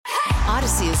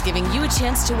Odyssey is giving you a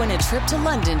chance to win a trip to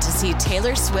London to see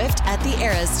Taylor Swift at the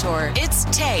Eras Tour. It's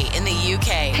Tay in the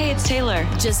UK. Hey, it's Taylor.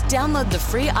 Just download the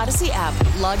free Odyssey app,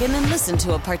 log in and listen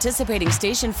to a participating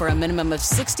station for a minimum of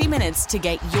 60 minutes to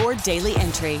get your daily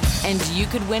entry. And you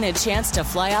could win a chance to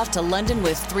fly off to London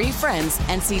with 3 friends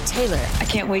and see Taylor. I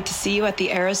can't wait to see you at the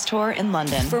Eras Tour in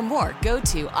London. For more, go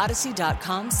to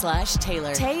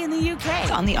odyssey.com/Taylor. Tay in the UK.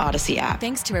 It's on the Odyssey app.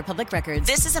 Thanks to Republic Records.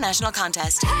 This is a national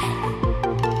contest.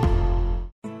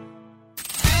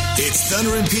 It's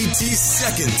Thunder and PT's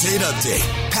second date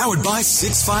update, powered by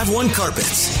 651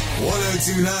 Carpets.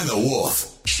 1029 The Wolf.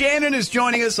 Shannon is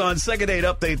joining us on Second Date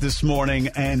Update this morning,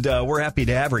 and we're happy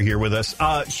to have her here with us.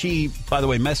 She, by the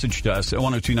way, messaged us at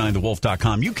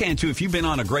 1029thewolf.com. You can, too. If you've been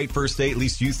on a great first date, at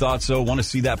least you thought so, want to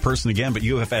see that person again, but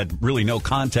you have had really no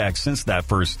contact since that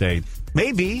first date,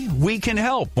 maybe we can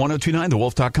help.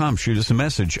 1029thewolf.com. Shoot us a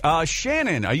message.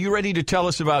 Shannon, are you ready to tell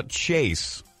us about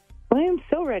Chase? I am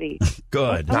so ready.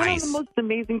 Good. I Nice. went on the most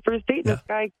amazing first date, and this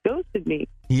guy ghosted me.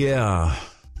 Yeah.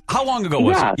 How long ago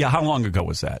was it? Yeah, how long ago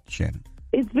was that, Shannon?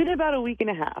 It's been about a week and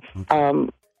a half.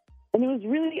 And it was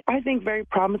really, I think, very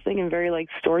promising and very,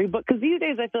 storybook. Because these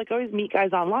days, I feel like I always meet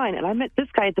guys online. And I met this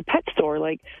guy at the pet store,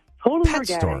 totally Pet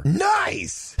organic. store.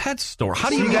 Nice. Pet store. How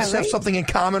do So you you guys guys have something in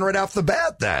common right off the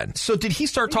bat then? So did he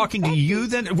start talking to you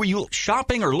then? Were you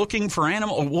shopping or looking for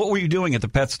animal? What were you doing at the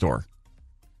pet store?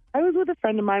 I was with a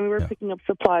friend of mine. We were picking up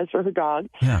supplies for her dog.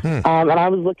 Yeah. And I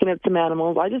was looking at some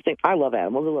animals. I love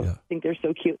animals. I think they're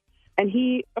so cute. And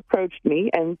he approached me,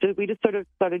 and we just sort of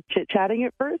started chit-chatting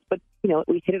at first, but,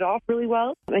 we hit it off really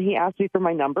well. And he asked me for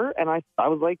my number, and I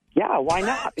was like, yeah, why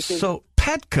not? Because So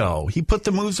Petco, he put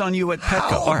the moves on you at Petco.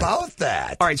 How All right. about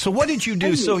that? All right, so what did you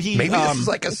do? So he Maybe this is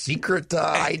like a secret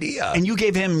idea. and you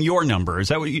gave him your number. Is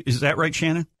that right,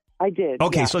 Shannon? I did.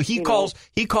 Okay, yeah. so he calls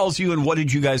you, and what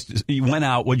did you guys? You went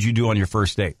out. What did you do on your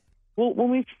first date? Well,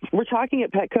 when we were talking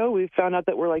at Petco, we found out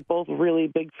that we're both really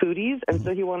big foodies, and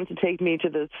so he wanted to take me to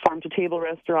this farm-to-table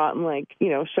restaurant and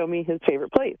show me his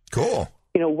favorite place. Cool.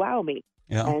 Wow me.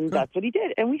 Yeah. And that's what he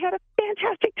did, and we had a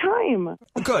fantastic time.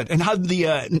 Good. And how did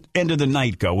the end of the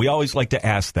night go? We always like to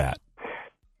ask that.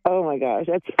 Oh my gosh,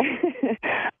 that's.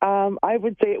 I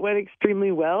would say it went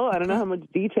extremely well. I don't know how much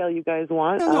detail you guys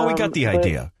want. No, we got the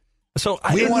idea. So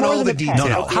We want all the details.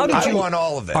 No. How did you I want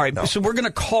all of it. All right, No. so we're going to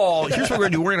call. Here's what we're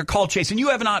going to do. We're going to call Chase, and you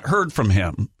have not heard from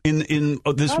him in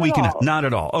this Not weekend. at all. Not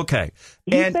at all. Okay.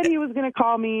 He said he was going to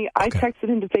call me. I texted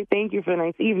him to say thank you for the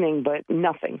nice evening, but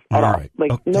nothing at All all. right.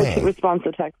 No Dang. response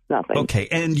to text, nothing. Okay,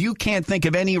 and you can't think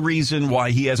of any reason why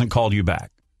he hasn't called you back.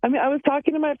 I mean, I was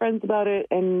talking to my friends about it,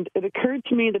 and it occurred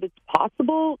to me that it's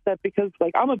possible that because,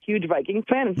 I'm a huge Vikings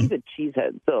fan, and he's a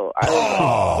cheesehead, so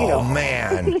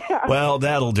man. Yeah. Well,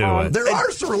 that'll do it. There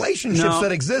are some relationships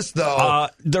that exist, though.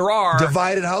 There are.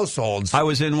 Divided households. I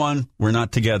was in one. We're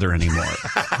not together anymore.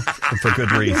 For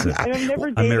good reason. I've never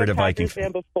I'm dated married a a Viking Packers fan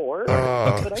fan. before,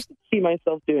 but I could see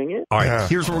myself doing it. All right, Yeah.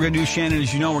 here's what we're going to do, Shannon.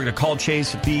 As you know, we're going to call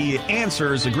Chase. If he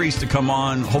agrees to come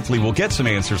on, hopefully we'll get some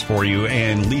answers for you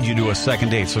and lead you to a second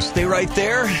date. So stay right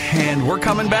there, and we're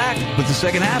coming back with the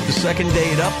second half, the second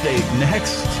date update,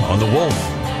 next on The Wolf.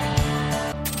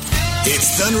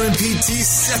 It's Thunder and PT's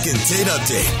second date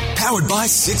update, powered by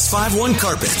 651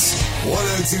 Carpets.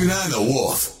 1029 The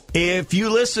Wolf. If you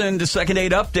listen to Second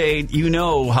Date Update, you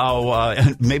know how,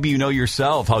 maybe you know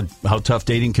yourself, how tough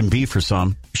dating can be for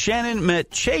some. Shannon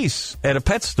met Chase at a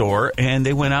pet store, and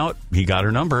they went out. He got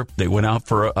her number. They went out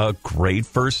for a great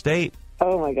first date.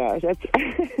 Oh my gosh, that's.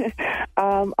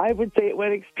 I would say it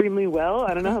went extremely well.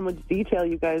 I don't know how much detail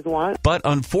you guys want. But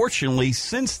unfortunately,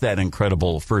 since that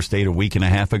incredible first date a week and a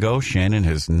half ago, Shannon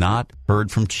has not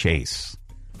heard from Chase.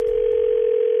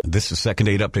 This is Second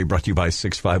Date Update brought to you by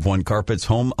 651 Carpets,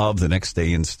 home of the next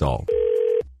day install.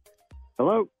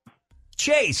 Hello.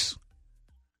 Chase!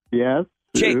 Yes.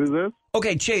 Chase. Who's this?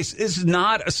 Okay, Chase, this is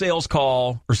not a sales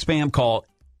call or spam call.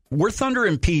 We're Thunder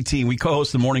and PT. We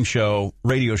co-host the morning show,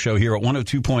 radio show here at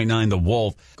 102.9 The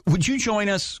Wolf. Would you join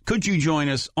us? Could you join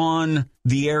us on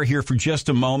the air here for just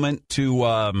a moment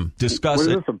to discuss What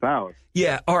is it? this about?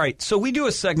 Yeah, all right. So we do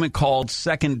a segment called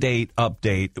Second Date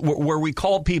Update where we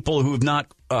call people who have not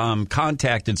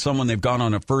contacted someone they've gone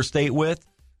on a first date with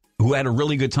who had a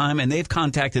really good time, and they've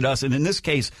contacted us. And in this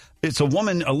case, it's a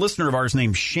woman, a listener of ours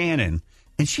named Shannon,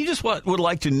 and she just would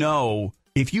like to know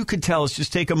if you could tell us,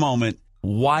 just take a moment,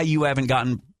 why you haven't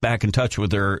gotten back in touch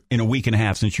with her in a week and a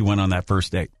half since you went on that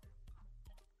first date.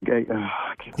 Okay.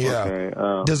 Yeah.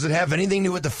 Okay. Does it have anything to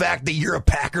do with the fact that you're a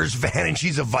Packers fan and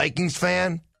she's a Vikings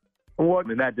fan? Well, I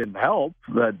mean, that didn't help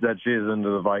that she's into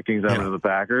the Vikings and into the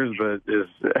Packers, but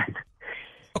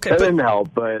Okay, that but didn't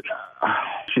help. But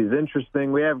she's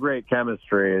interesting. We have great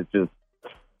chemistry. It's just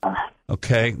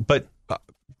Okay, but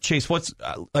Chase, what's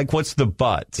the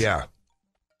but? Yeah.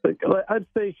 I'd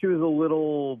say she was a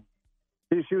little.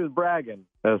 She was bragging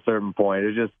at a certain point.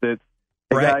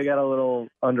 I got a little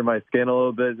under my skin a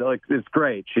little bit. Like, it's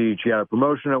great. She got a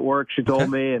promotion at work, she told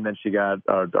me, and then she got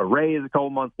a raise a couple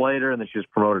months later, and then she was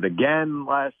promoted again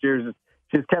last year.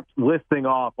 She just kept listing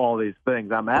off all these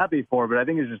things. I'm happy for her, but I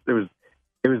think it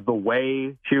was the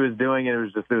way she was doing it.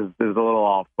 It was a little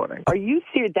off-putting. Are you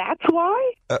serious? That's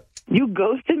why? You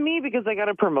ghosted me because I got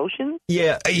a promotion?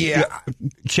 Yeah.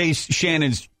 Chase,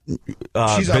 Shannon's...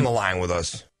 she's on the line with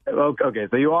us. Okay,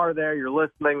 so you are there. You're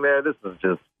listening there. This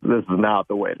is not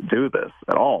the way to do this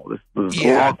at all.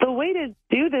 The way to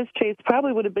do this, Chase,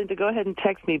 probably would have been to go ahead and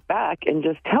text me back and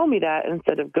just tell me that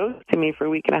instead of ghosting me for a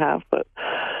week and a half. But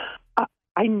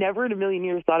I never in a million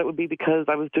years thought it would be because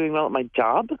I was doing well at my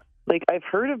job. Like, I've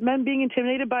heard of men being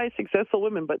intimidated by successful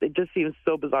women, but it just seems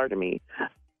so bizarre to me.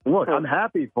 Look, I'm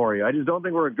happy for you. I just don't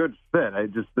think we're a good fit.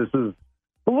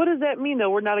 What does that mean,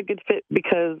 though? We're not a good fit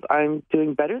because I'm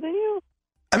doing better than you?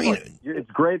 I mean,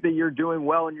 it's great that you're doing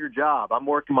well in your job. I'm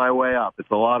working my way up. It's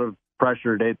a lot of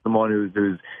pressure to date someone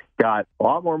who's got a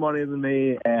lot more money than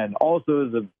me and also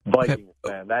is a Vikings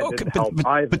fan. That didn't help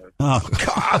either.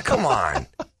 Come on.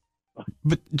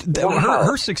 But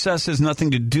her success has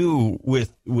nothing to do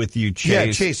with you, Chase.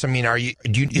 Yeah, Chase. I mean, is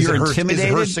it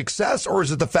her success, or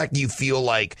is it the fact that you feel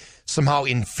like somehow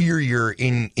inferior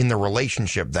in the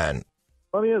relationship? Then,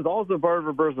 I mean, it's also part of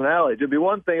her personality. It'd be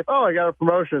one thing if, I got a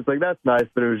promotion. It's like, that's nice,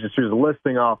 but it was just she was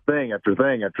listing off thing after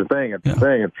thing after thing after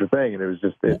thing after thing, and it was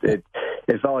just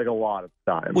it felt like a lot of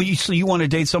time. Well, so you want to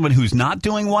date someone who's not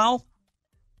doing well?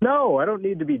 No, I don't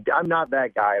need to be. I'm not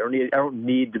that guy. I don't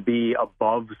need to be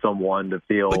above someone to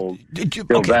feel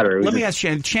better. Let me ask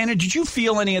Shannon. Shannon, did you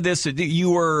feel any of this? That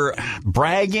you were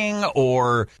bragging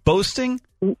or boasting?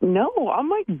 No, I'm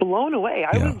like blown away.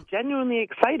 I was genuinely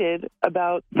excited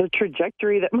about the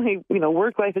trajectory that my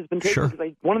work life has been taking.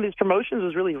 Because one of these promotions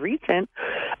was really recent,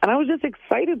 and I was just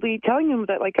excitedly telling him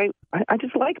that I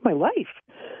just like my life.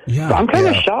 Yeah, so I'm kind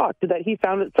of shocked that he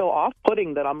found it so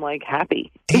off-putting that I'm like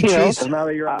happy. So now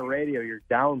that you're on the radio, you're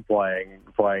downplaying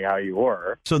how you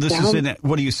were. So this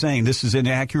what are you saying? This is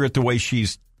inaccurate the way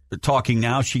she's talking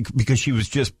now. Because she was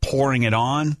just pouring it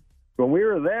on. When we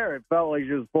were there, it felt like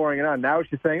she was pouring it on. Now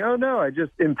she's saying, "Oh no, I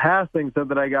just in passing said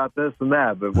that I got this and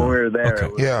that." But when we were there,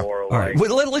 it was more like. All right.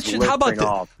 Well,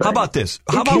 how about this?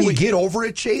 Can we get over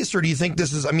it, Chase, or do you think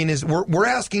this is? I mean, we're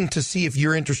asking to see if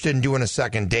you're interested in doing a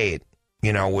second date?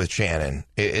 With Shannon,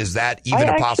 is that even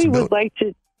a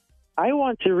possibility? I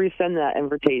want to resend that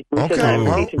invitation.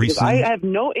 Because I have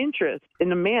no interest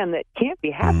in a man that can't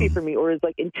be happy for me or is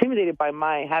intimidated by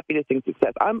my happiness and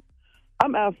success. I'm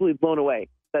absolutely blown away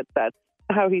that that's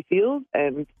how he feels,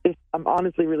 and I'm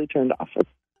honestly really turned off.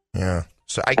 Yeah,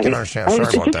 so I can understand.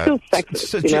 Sorry about that. Feels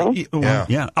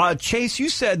sexist, Chase, you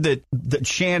said that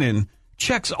Shannon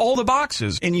checks all the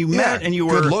boxes, and you met, and you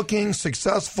were good looking,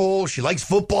 successful. She likes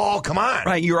football. Come on,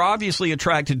 right? You're obviously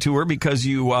attracted to her because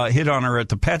you hit on her at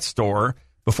the pet store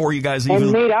before you guys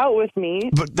even made out with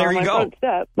me. But there you go.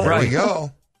 Step, there you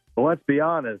go. Well, let's be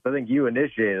honest. I think you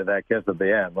initiated that kiss at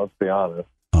the end. Let's be honest.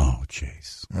 Oh,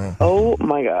 Chase. Oh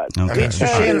my God. Okay.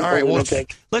 Shannon, all right. Well,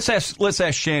 let's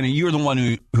ask Shannon. You're the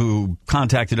one who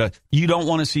contacted us. You don't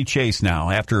want to see Chase now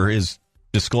after his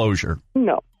disclosure.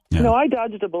 No. Yeah. No, I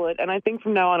dodged a bullet, and I think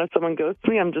from now on, if someone ghosts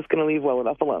me, I'm just going to leave well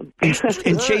enough alone.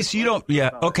 And Chase, you don't. Yeah,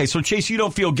 okay. So Chase, you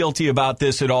don't feel guilty about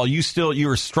this at all.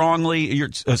 You're a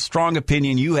strong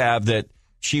opinion you have that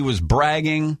she was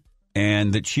bragging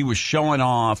and that she was showing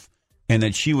off and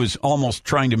that she was almost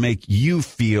trying to make you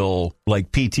feel, like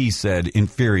PT said,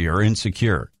 inferior or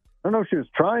insecure. I don't know if she was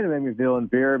trying to make me feel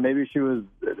inferior. Maybe she was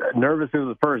nervous it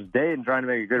was the first date and trying to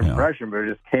make a good impression, but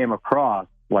it just came across.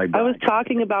 I was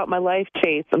talking about my life,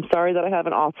 Chase. I'm sorry that I have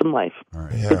an awesome life. All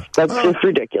right. That's just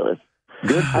ridiculous.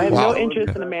 I have no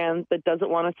interest in a man that doesn't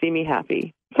want to see me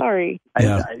happy. Sorry. I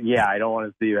don't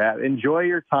want to see you happy. Enjoy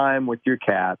your time with your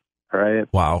cat. Right.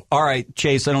 Wow. All right,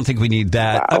 Chase, I don't think we need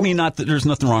that. Wow. I mean, not that there's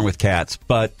nothing wrong with cats,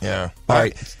 but yeah. All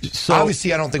right. So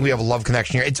obviously, I don't think we have a love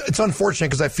connection here. It's unfortunate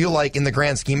because I feel like in the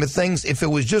grand scheme of things, if it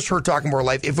was just her talking about her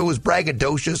life, if it was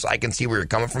braggadocious, I can see where you're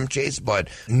coming from, Chase, but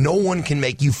no one can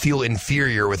make you feel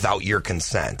inferior without your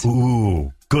consent.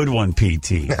 Ooh. Good one,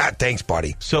 PT. Thanks,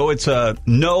 buddy. So it's a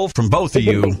no from both of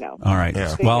you. No. All right.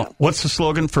 Yeah. Well, what's the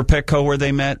slogan for Petco where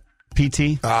they met,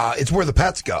 PT? It's where the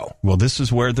pets go. Well, this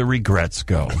is where the regrets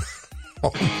go.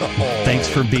 Thanks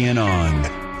for being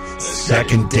on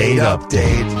Second Date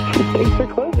Update. Thanks for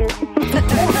closure.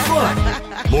 More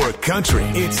fun, more country.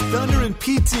 It's Thunder and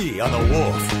PT on the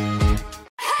Wolf.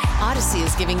 Odyssey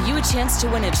is giving you a chance to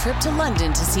win a trip to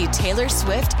London to see Taylor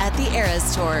Swift at the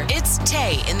Eras Tour. It's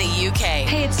Tay in the UK.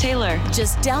 Hey, it's Taylor.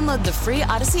 Just download the free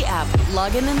Odyssey app,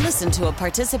 log in and listen to a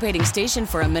participating station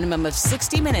for a minimum of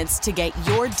 60 minutes to get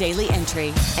your daily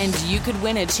entry. And you could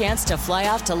win a chance to fly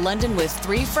off to London with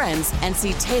 3 friends and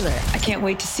see Taylor. I can't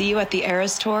wait to see you at the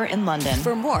Eras Tour in London.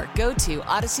 For more, go to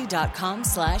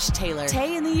odyssey.com/Taylor.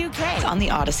 Tay in the UK. On the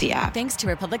Odyssey app. Thanks to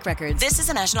Republic Records. This is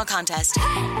a national contest.